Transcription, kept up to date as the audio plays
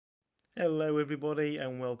Hello everybody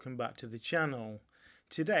and welcome back to the channel.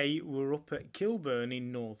 Today we're up at Kilburn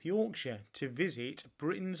in North Yorkshire to visit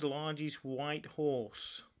Britain's largest white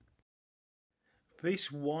horse.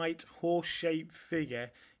 This white horse-shaped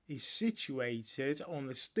figure is situated on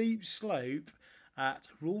the steep slope at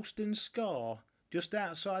Ralston Scar, just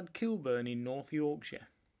outside Kilburn in North Yorkshire.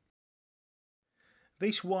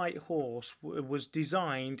 This white horse was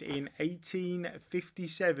designed in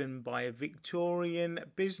 1857 by a Victorian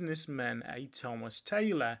businessman, a Thomas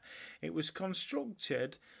Taylor. It was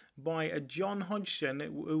constructed by a John Hodgson,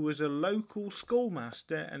 who was a local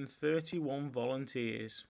schoolmaster, and 31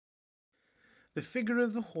 volunteers. The figure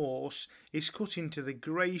of the horse is cut into the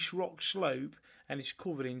greyish rock slope and is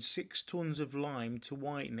covered in 6 tons of lime to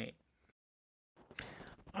whiten it.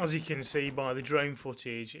 As you can see by the drone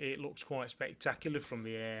footage, it looks quite spectacular from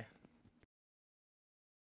the air.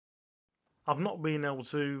 I've not been able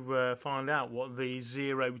to find out what the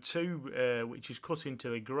 02 which is cut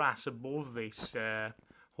into the grass above this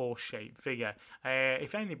horse-shaped figure.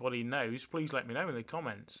 If anybody knows, please let me know in the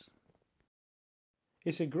comments.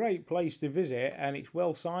 It's a great place to visit and it's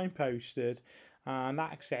well signposted, and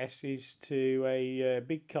access is to a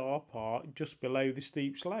big car park just below the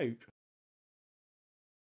steep slope.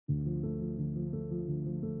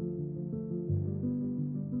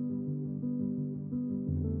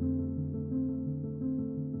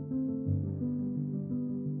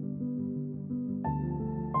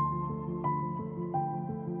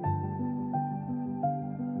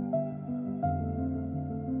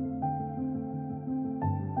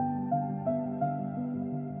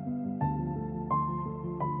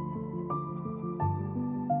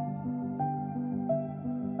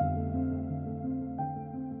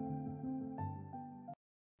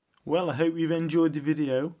 Well, I hope you've enjoyed the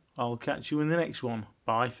video. I'll catch you in the next one.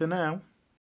 Bye for now.